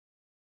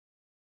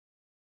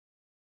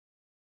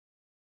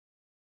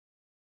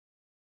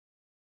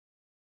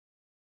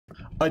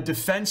A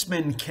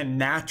defenseman can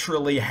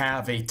naturally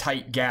have a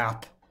tight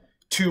gap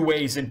two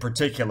ways in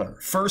particular.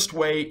 First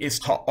way is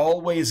to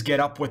always get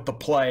up with the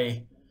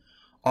play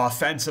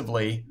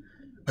offensively,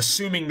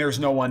 assuming there's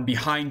no one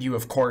behind you,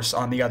 of course,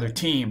 on the other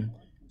team,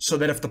 so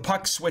that if the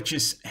puck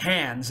switches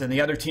hands and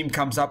the other team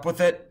comes up with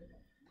it,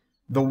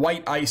 the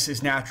white ice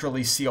is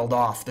naturally sealed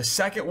off. The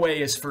second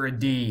way is for a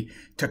D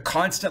to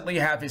constantly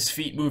have his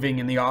feet moving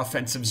in the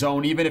offensive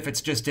zone, even if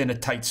it's just in a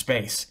tight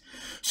space.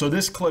 So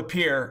this clip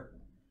here,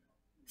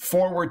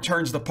 forward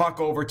turns the puck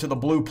over to the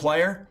blue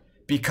player.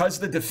 Because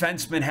the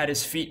defenseman had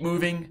his feet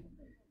moving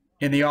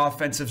in the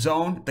offensive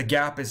zone, the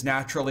gap is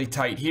naturally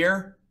tight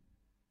here.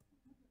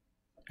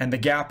 And the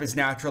gap is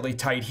naturally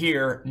tight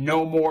here,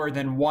 no more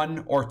than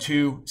 1 or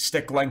 2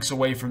 stick lengths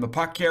away from the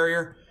puck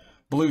carrier.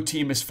 Blue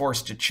team is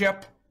forced to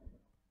chip,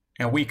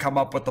 and we come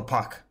up with the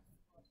puck.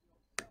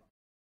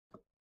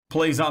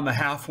 Plays on the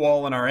half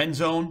wall in our end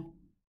zone.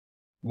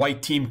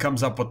 White team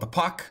comes up with the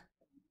puck.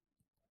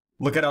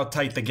 Look at how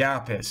tight the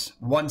gap is.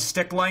 1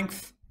 stick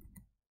length.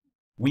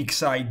 Weak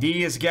side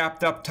D is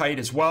gapped up tight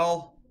as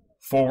well.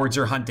 Forwards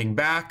are hunting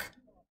back.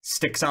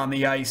 Sticks on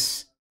the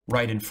ice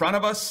right in front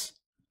of us.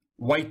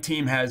 White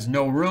team has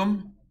no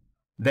room.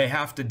 They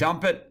have to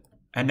dump it.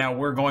 And now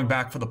we're going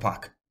back for the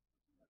puck.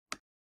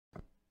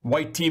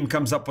 White team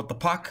comes up with the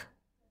puck.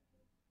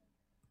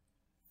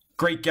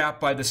 Great gap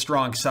by the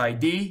strong side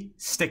D.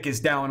 Stick is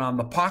down on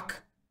the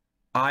puck.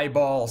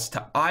 Eyeballs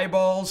to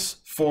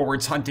eyeballs.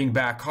 Forwards hunting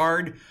back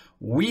hard.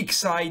 Weak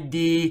side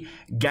D.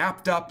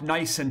 Gapped up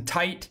nice and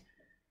tight.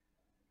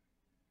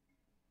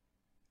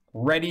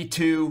 Ready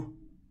to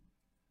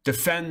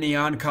defend the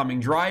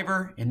oncoming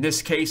driver. In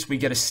this case, we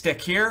get a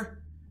stick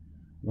here.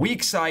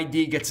 Weak side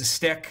D gets a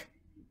stick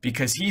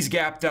because he's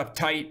gapped up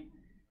tight.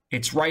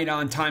 It's right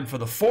on time for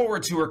the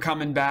forwards who are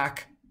coming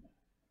back.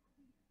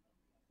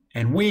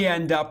 And we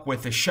end up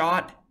with a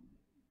shot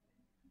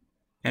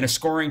and a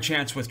scoring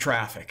chance with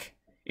traffic.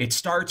 It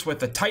starts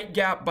with a tight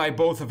gap by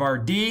both of our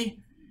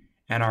D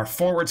and our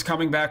forwards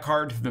coming back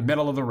hard to the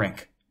middle of the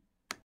rink.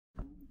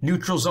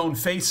 Neutral zone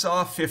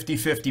face-off,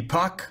 50-50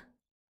 puck.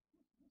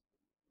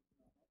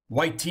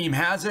 White team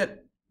has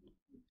it.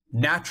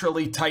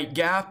 Naturally tight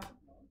gap.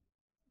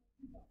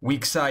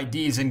 Weak side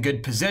D is in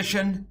good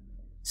position.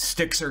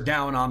 Sticks are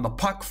down on the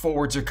puck.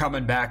 Forwards are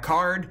coming back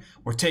hard.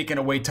 We're taking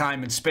away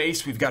time and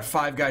space. We've got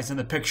 5 guys in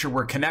the picture.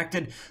 We're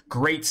connected.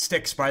 Great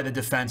sticks by the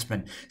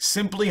defenseman.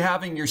 Simply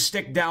having your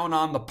stick down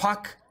on the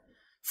puck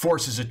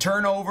forces a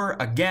turnover.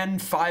 Again,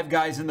 5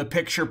 guys in the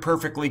picture,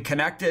 perfectly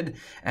connected.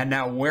 And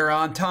now we're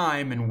on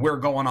time and we're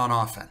going on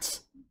offense.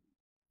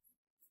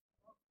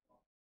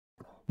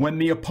 When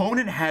the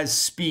opponent has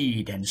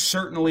speed, and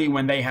certainly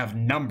when they have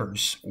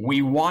numbers,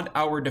 we want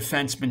our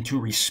defensemen to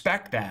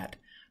respect that,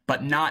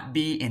 but not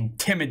be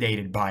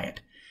intimidated by it.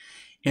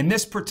 In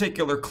this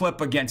particular clip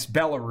against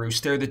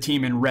Belarus, they're the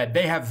team in red.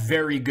 They have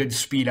very good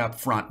speed up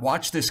front.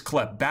 Watch this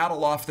clip.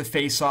 Battle off the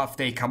face-off.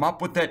 They come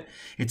up with it.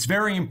 It's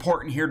very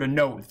important here to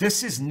note,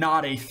 this is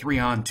not a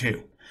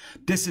 3-on-2.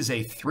 This is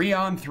a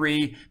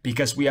 3-on-3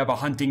 because we have a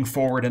hunting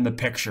forward in the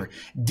picture.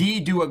 D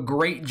do a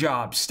great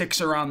job.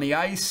 Sticks are on the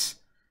ice.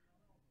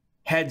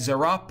 Heads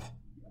are up.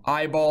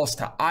 Eyeballs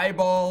to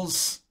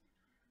eyeballs.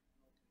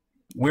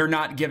 We're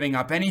not giving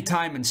up any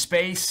time and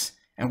space.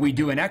 And we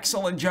do an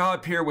excellent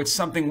job here with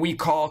something we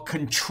call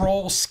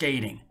control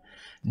skating.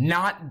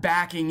 Not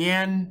backing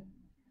in,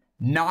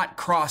 not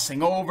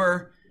crossing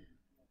over,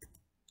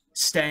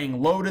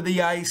 staying low to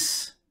the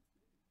ice,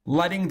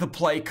 letting the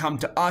play come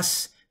to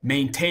us,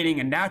 maintaining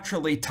a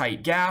naturally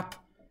tight gap.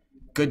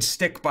 Good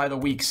stick by the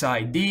weak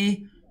side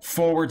D.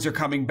 Forwards are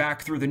coming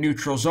back through the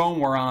neutral zone.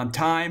 We're on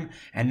time.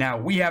 And now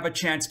we have a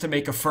chance to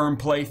make a firm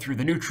play through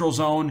the neutral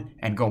zone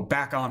and go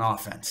back on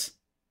offense.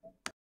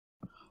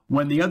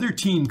 When the other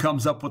team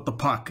comes up with the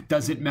puck,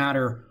 doesn't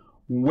matter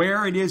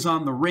where it is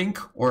on the rink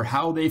or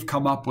how they've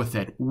come up with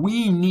it.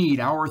 We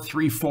need our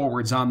 3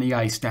 forwards on the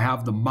ice to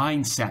have the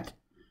mindset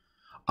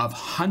of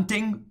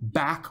hunting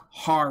back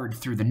hard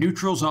through the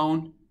neutral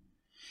zone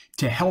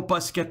to help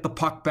us get the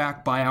puck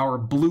back by our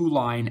blue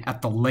line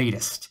at the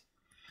latest.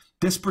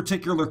 This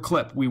particular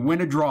clip, we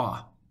win a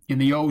draw in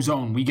the O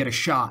zone. We get a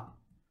shot.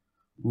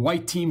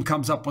 White team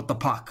comes up with the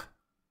puck.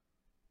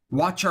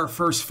 Watch our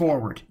first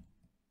forward.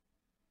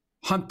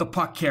 Hunt the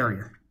puck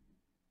carrier.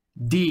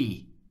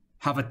 D,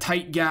 have a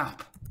tight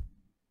gap.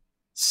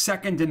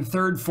 Second and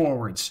third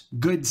forwards,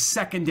 good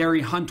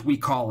secondary hunt we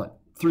call it,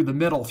 through the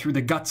middle, through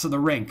the guts of the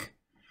rink.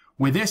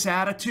 With this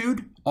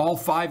attitude, all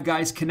 5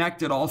 guys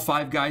connected, all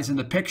 5 guys in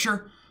the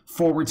picture,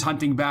 forwards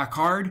hunting back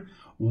hard,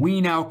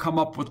 we now come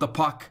up with the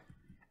puck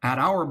at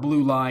our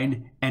blue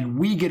line and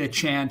we get a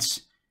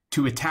chance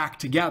to attack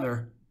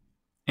together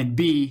and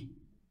be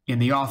in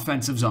the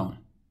offensive zone.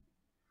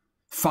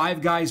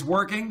 5 guys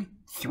working,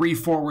 3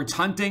 forwards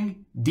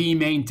hunting, D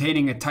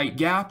maintaining a tight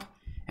gap,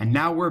 and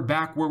now we're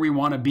back where we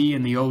want to be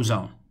in the O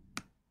zone.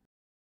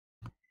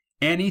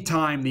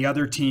 Anytime the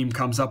other team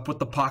comes up with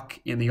the puck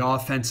in the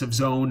offensive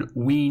zone,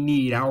 we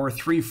need our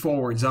 3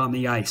 forwards on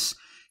the ice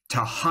to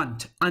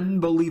hunt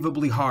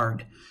unbelievably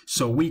hard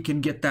so we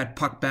can get that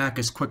puck back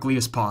as quickly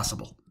as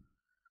possible.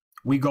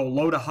 We go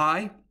low to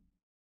high.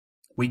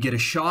 We get a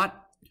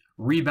shot.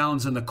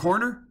 Rebounds in the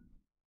corner.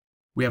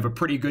 We have a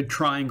pretty good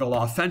triangle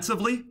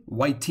offensively.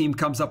 White team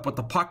comes up with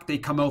the puck. They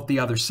come out the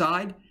other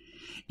side.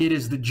 It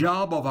is the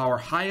job of our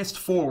highest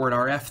forward,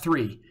 our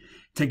F3,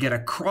 to get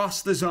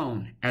across the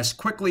zone as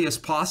quickly as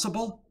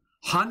possible,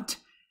 hunt,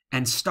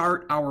 and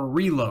start our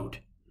reload.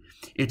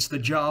 It's the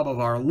job of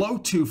our low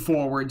 2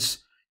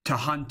 forwards to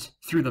hunt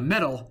through the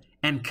middle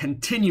and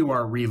continue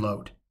our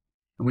reload.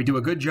 And we do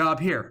a good job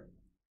here.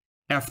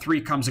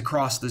 F3 comes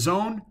across the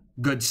zone,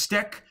 good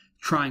stick,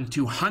 trying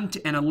to hunt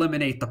and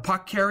eliminate the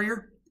puck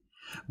carrier.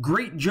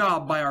 Great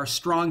job by our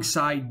strong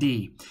side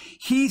D.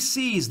 He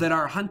sees that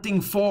our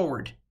hunting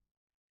forward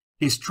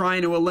is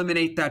trying to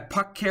eliminate that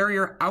puck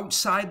carrier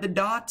outside the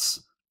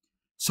dots,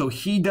 so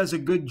he does a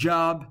good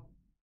job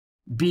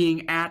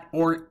being at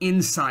or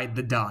inside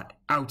the dot.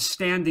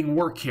 Outstanding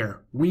work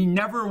here. We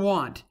never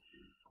want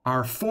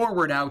our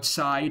forward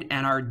outside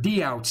and our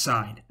D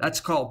outside. That's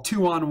called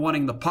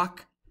 2-on-1ing the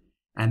puck,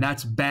 and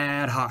that's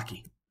bad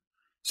hockey.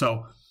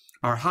 So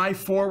our high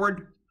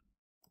forward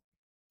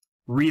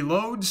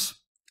reloads,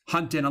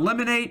 hunt and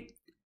eliminate.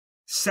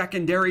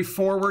 Secondary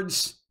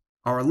forwards,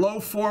 our low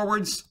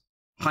forwards,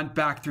 hunt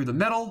back through the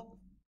middle.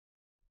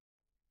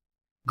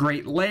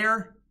 Great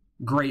layer,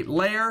 good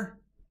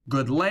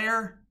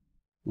layer,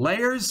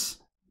 layers.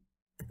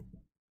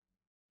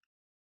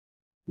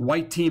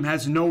 White team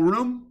has no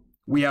room.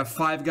 We have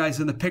 5 guys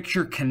in the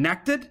picture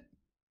connected.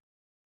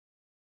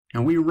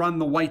 And we run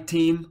the white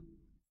team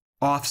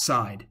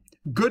offside.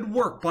 Good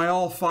work by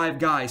all 5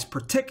 guys,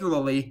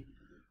 particularly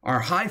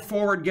our high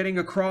forward getting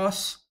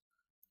across,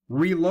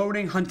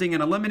 reloading, hunting,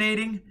 and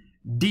eliminating,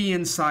 D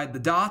inside the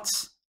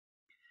dots,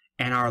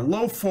 and our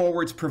low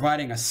forwards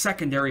providing a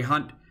secondary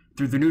hunt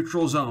through the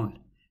neutral zone.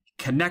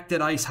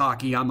 Connected ice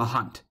hockey on the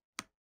hunt.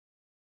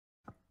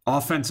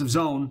 Offensive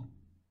zone,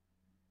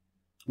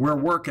 we're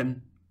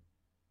working.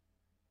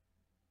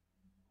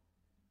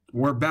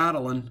 We're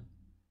battling.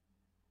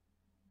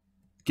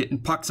 Getting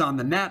pucks on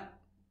the net.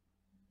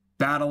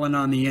 Battling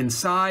on the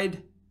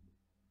inside.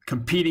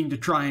 Competing to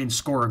try and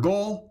score a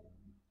goal.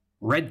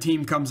 Red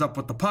team comes up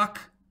with the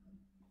puck.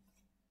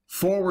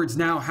 Forwards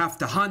now have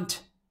to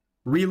hunt,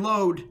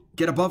 reload,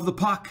 get above the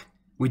puck.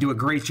 We do a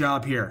great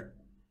job here.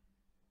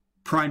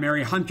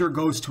 Primary hunter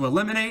goes to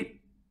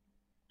eliminate.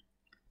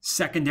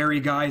 Secondary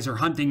guys are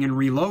hunting and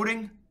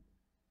reloading.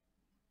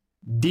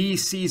 D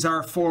sees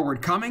our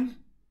forward coming.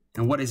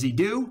 And what does he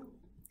do?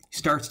 He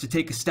starts to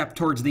take a step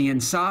towards the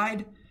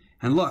inside.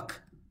 And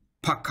look,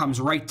 puck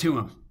comes right to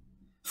him.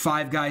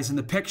 5 guys in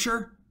the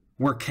picture.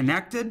 We're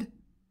connected.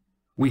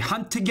 We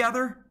hunt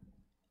together.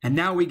 And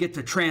now we get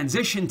to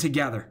transition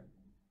together.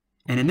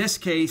 And in this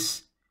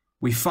case,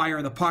 we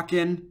fire the puck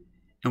in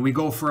and we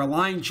go for a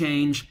line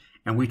change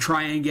and we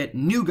try and get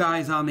new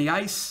guys on the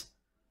ice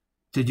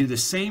to do the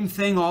same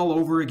thing all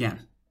over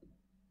again.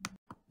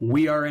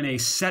 We are in a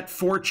set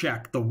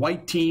forecheck. The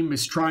white team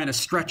is trying to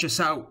stretch us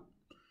out.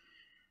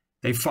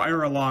 They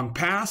fire a long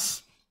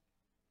pass.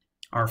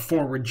 Our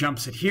forward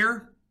jumps it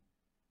here.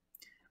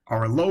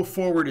 Our low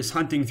forward is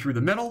hunting through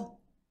the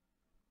middle.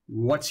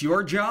 What's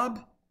your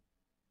job?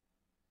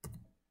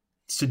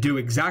 It's to do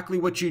exactly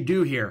what you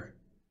do here.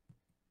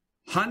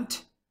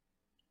 Hunt,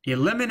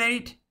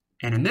 eliminate,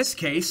 and in this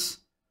case,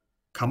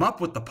 come up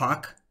with the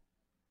puck.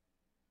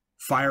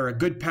 Fire a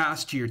good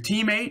pass to your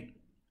teammate.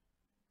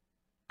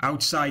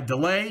 Outside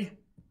delay.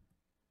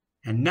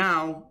 And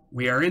now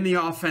we are in the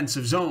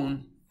offensive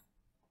zone,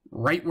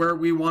 right where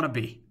we want to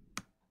be.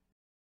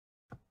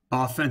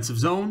 Offensive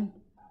zone.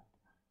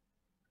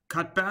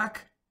 Cut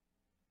back.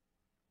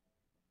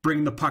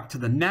 Bring the puck to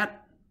the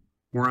net.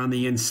 We're on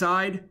the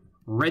inside.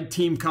 Red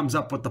team comes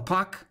up with the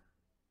puck.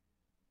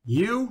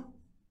 You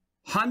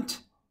hunt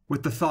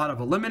with the thought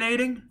of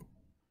eliminating.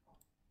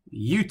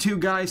 You 2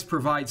 guys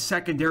provide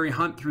secondary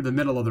hunt through the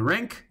middle of the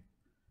rink.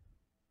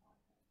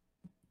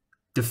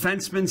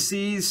 Defenseman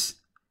sees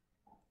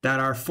that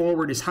our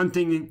forward is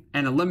hunting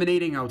and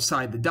eliminating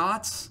outside the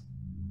dots.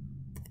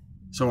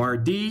 So our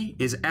D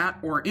is at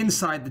or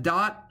inside the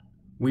dot.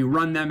 We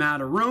run them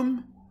out of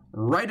room,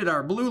 right at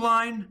our blue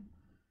line.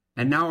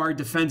 And now our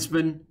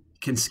defenseman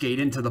can skate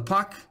into the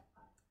puck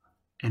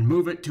and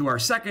move it to our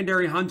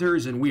secondary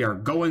hunters, and we are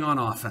going on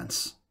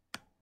offense.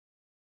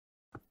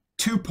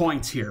 2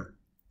 points here.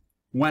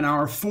 When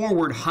our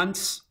forward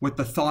hunts with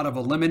the thought of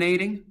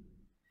eliminating,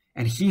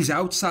 and he's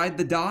outside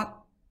the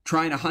dot,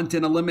 trying to hunt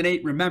and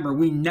eliminate, remember,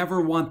 we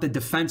never want the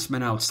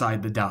defenseman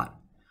outside the dot.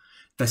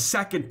 The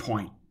second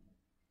point,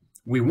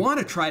 we want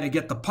to try to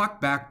get the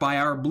puck back by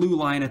our blue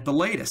line at the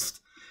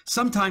latest.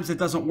 Sometimes it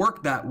doesn't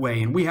work that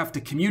way, and we have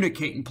to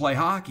communicate and play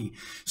hockey.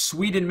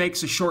 Sweden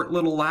makes a short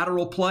little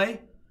lateral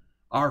play.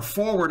 Our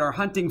forward, our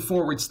hunting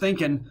forward's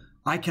thinking,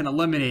 I can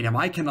eliminate him,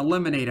 I can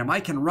eliminate him, I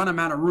can run him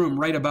out of room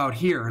right about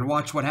here, and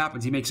watch what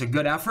happens. He makes a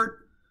good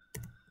effort,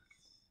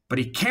 but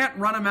he can't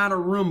run him out of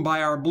room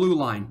by our blue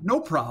line.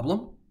 No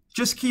problem.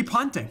 Just keep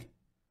hunting.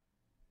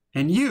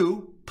 And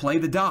you play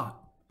the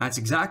dot. That's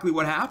exactly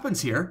what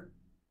happens here.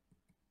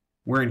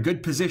 We're in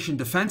good position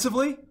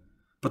defensively,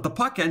 but the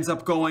puck ends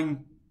up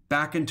going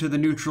back into the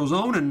neutral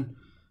zone, and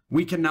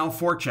we can now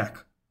forecheck.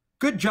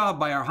 Good job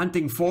by our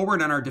hunting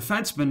forward and our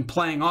defensemen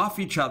playing off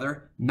each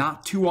other,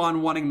 not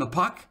 2-on-1ing the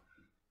puck,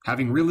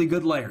 having really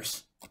good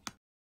layers.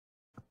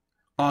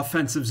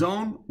 Offensive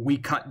zone, we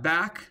cut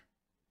back.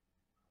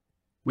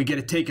 We get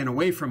it taken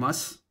away from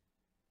us.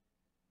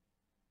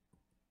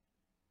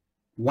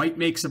 White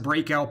makes a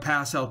breakout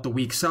pass out the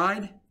weak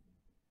side.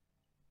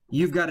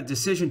 You've got a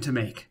decision to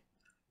make.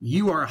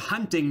 You are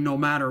hunting no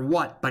matter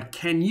what, but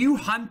can you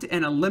hunt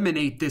and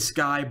eliminate this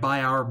guy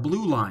by our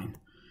blue line?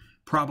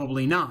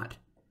 Probably not.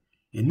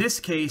 In this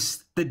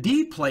case, the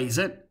D plays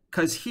it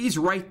because he's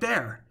right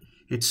there.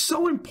 It's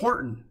so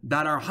important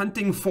that our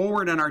hunting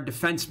forward and our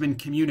defensemen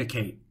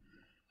communicate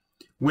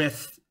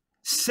with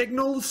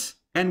signals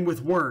and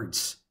with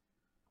words.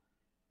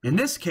 In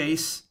this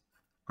case,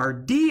 our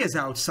D is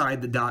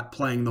outside the dot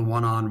playing the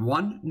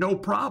one-on-one, no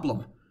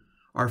problem.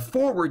 Our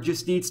forward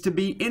just needs to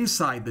be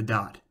inside the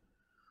dot.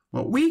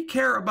 What we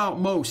care about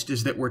most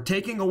is that we're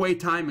taking away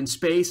time and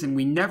space, and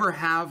we never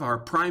have our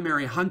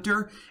primary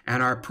hunter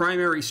and our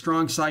primary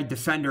strong side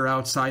defender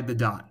outside the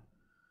dot.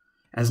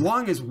 As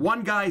long as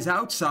one guy's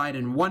outside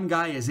and one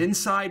guy is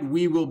inside,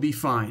 we will be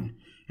fine.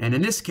 And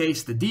in this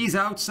case, the D's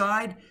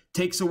outside,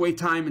 takes away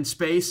time and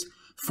space,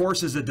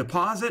 forces a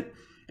deposit,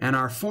 and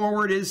our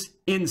forward is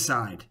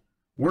inside.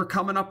 We're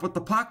coming up with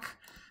the puck.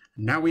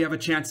 Now we have a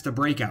chance to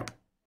break out.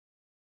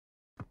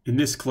 In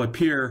this clip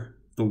here,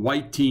 the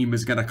white team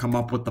is going to come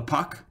up with the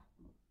puck.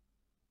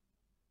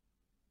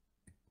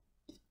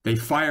 They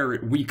fire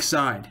it weak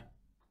side.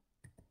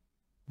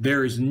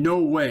 There is no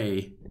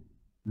way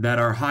that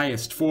our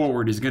highest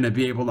forward is going to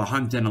be able to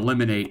hunt and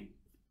eliminate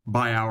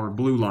by our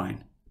blue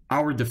line.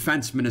 Our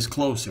defenseman is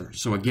closer.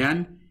 So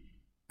again,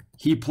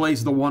 he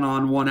plays the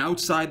one-on-one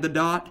outside the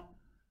dot.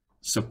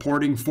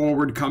 Supporting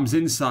forward comes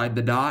inside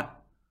the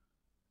dot.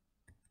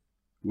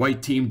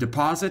 White team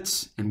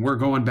deposits, and we're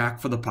going back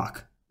for the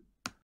puck.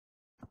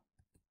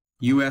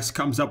 US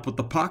comes up with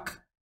the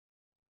puck.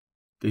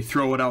 They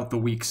throw it out the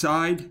weak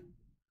side.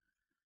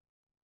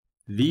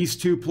 These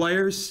two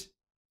players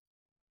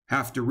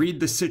have to read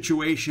the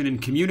situation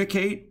and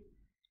communicate.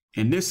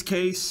 In this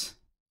case,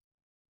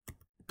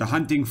 the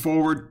hunting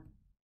forward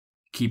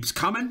keeps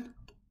coming.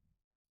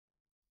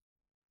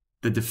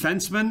 The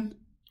defenseman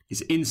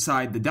is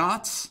inside the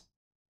dots.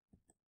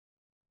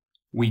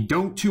 We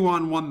don't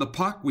 2-on-1 the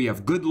puck. We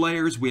have good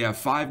layers. We have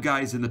 5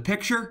 guys in the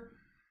picture.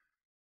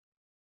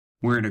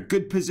 We're in a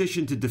good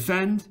position to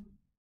defend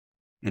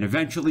and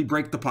eventually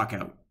break the puck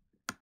out.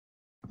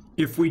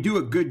 If we do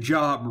a good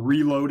job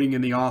reloading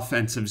in the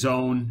offensive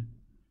zone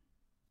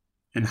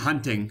and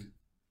hunting,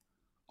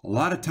 a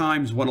lot of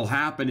times what will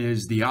happen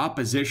is the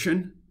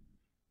opposition,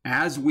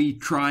 as we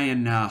try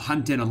and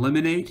hunt and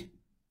eliminate,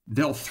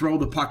 they'll throw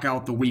the puck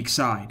out the weak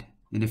side.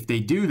 And if they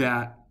do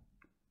that,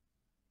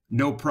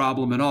 no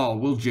problem at all.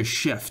 We'll just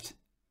shift.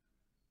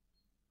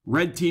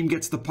 Red team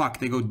gets the puck.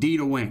 They go D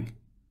to wing.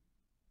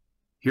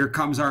 Here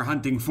comes our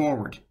hunting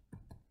forward.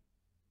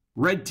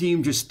 Red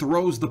team just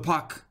throws the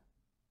puck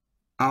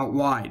out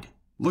wide.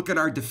 Look at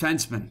our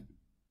defenseman.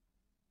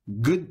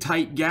 Good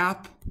tight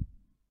gap.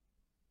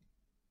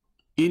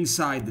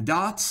 Inside the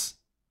dots.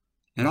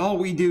 And all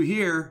we do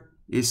here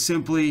is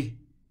simply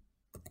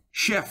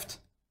shift.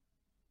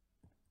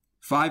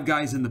 5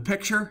 guys in the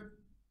picture.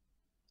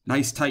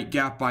 Nice tight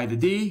gap by the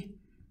D.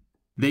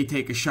 They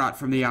take a shot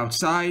from the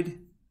outside.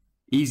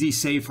 Easy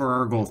save for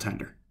our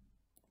goaltender.